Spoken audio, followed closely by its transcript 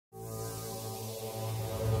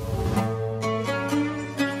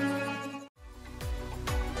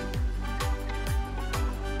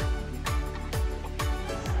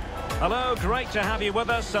Hello, great to have you with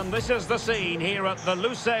us, and this is the scene here at the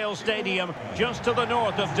Lusail Stadium, just to the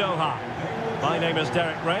north of Doha. My name is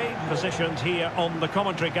Derek Ray, positioned here on the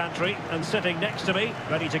commentary gantry, and sitting next to me,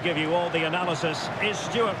 ready to give you all the analysis, is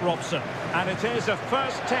Stuart Robson. And it is a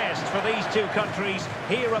first test for these two countries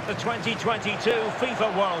here at the 2022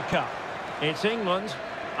 FIFA World Cup. It's England,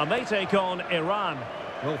 and they take on Iran.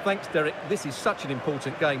 Well, thanks, Derek. This is such an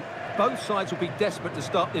important game. Both sides will be desperate to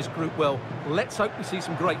start this group well. Let's hope we see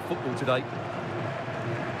some great football today.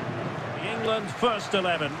 The England first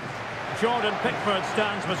 11. Jordan Pickford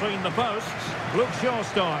stands between the posts. Luke Shaw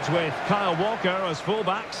starts with Kyle Walker as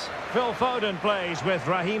fullbacks. Phil Foden plays with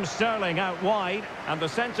Raheem Sterling out wide. And the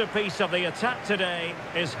centrepiece of the attack today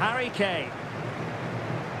is Harry Kane.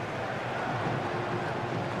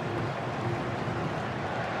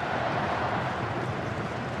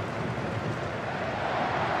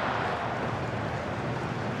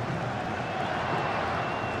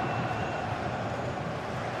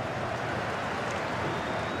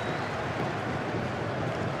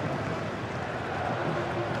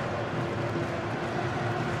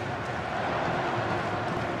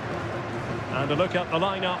 And a look at the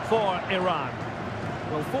lineup for Iran.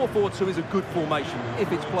 Well, 4-4-2 is a good formation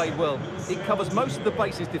if it's played well. It covers most of the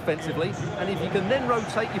bases defensively, and if you can then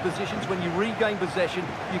rotate your positions when you regain possession,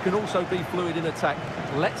 you can also be fluid in attack.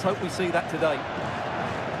 Let's hope we see that today.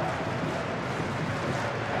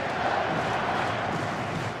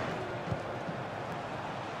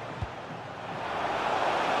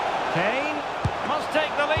 Kane must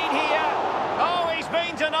take the lead here. Oh, he's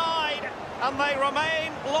been denied, and they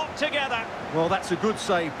remain locked together. Well, that's a good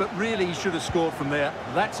save, but really he should have scored from there.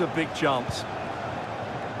 That's a big chance.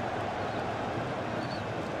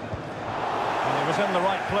 And he was in the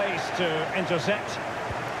right place to intercept.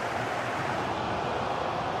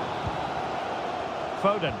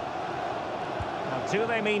 Foden. Now, do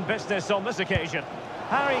they mean business on this occasion?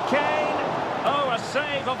 Harry Kane. Oh, a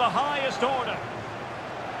save of the highest order.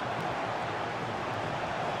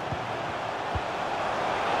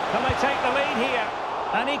 Can they take the lead here?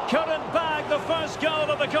 And he couldn't bag the first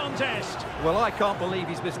goal of the contest. Well, I can't believe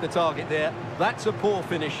he's missed the target there. That's a poor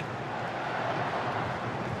finish.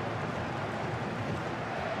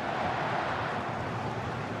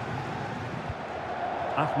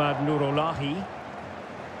 Ahmad Nurullahi.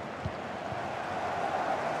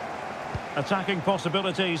 Attacking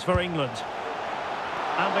possibilities for England.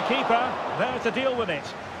 And the keeper there to deal with it.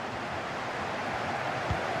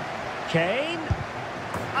 Kane.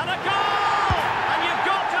 And a goal! And you've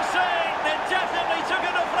got to say, they definitely took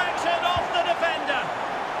a deflection off the defender.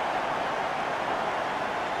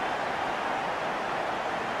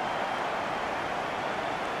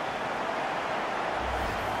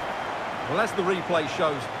 Well, as the replay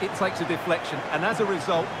shows, it takes a deflection, and as a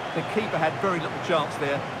result, the keeper had very little chance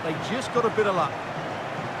there. They just got a bit of luck.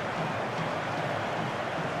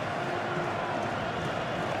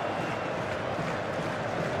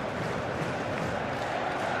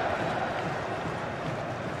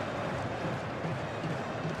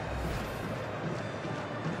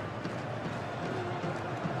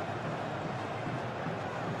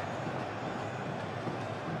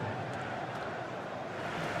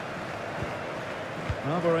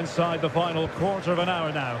 Well, we're inside the final quarter of an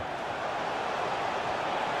hour now.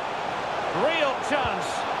 Real chance.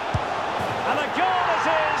 And a goal it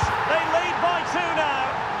is. They lead by 2 now.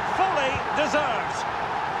 Fully deserved.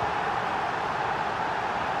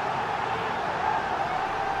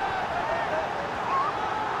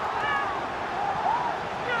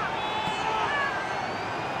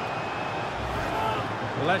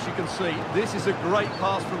 Well, as you can see, this is a great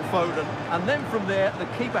pass from Foden. And then from there, the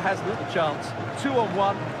keeper has little chance.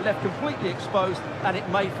 2-on-1, left completely exposed, and it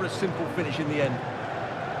made for a simple finish in the end.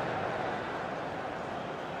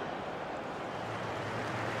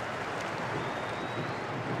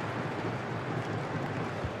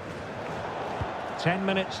 Ten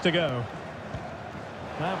minutes to go.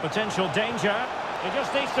 Now, potential danger. He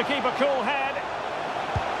just needs to keep a cool head.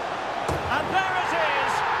 And there it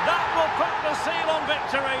is! That will put the seal on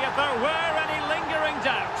victory if there were any lingering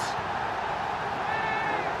doubts.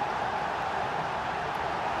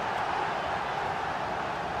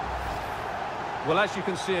 Well, as you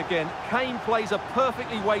can see again, Kane plays a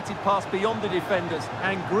perfectly weighted pass beyond the defenders,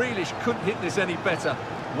 and Grealish couldn't hit this any better.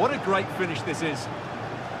 What a great finish this is.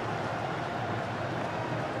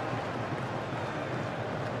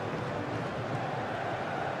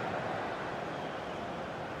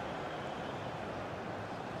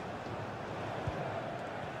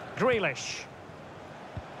 Grealish.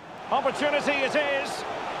 Opportunity it is.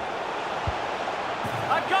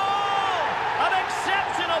 A goal! An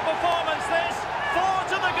exceptional performance this. 4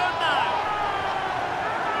 to the good now.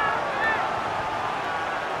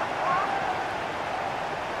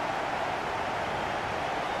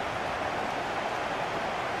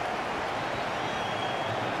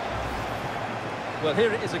 Well,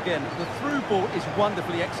 here it is again. The through ball is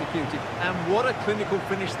wonderfully executed. And what a clinical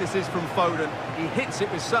finish this is from Foden. He hits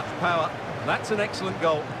it with such power. That's an excellent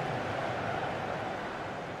goal.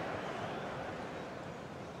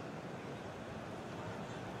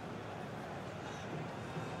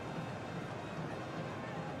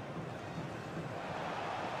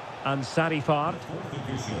 And Sarifard.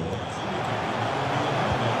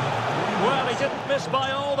 Well, he didn't miss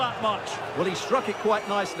by all that much. Well, he struck it quite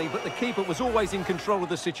nicely, but the keeper was always in control of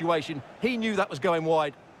the situation. He knew that was going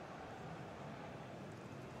wide.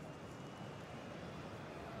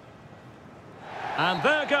 And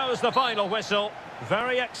there goes the final whistle.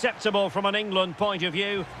 Very acceptable from an England point of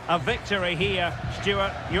view. A victory here.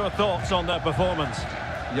 Stuart, your thoughts on their performance?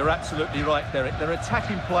 You're absolutely right, Derek. Their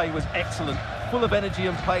attacking play was excellent, full of energy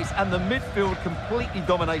and pace, and the midfield completely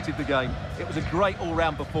dominated the game. It was a great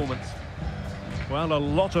all-round performance. Well, a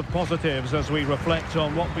lot of positives as we reflect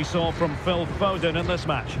on what we saw from Phil Foden in this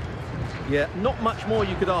match. Yeah, not much more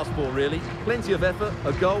you could ask for, really. Plenty of effort,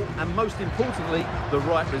 a goal, and most importantly, the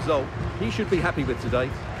right result. He should be happy with today.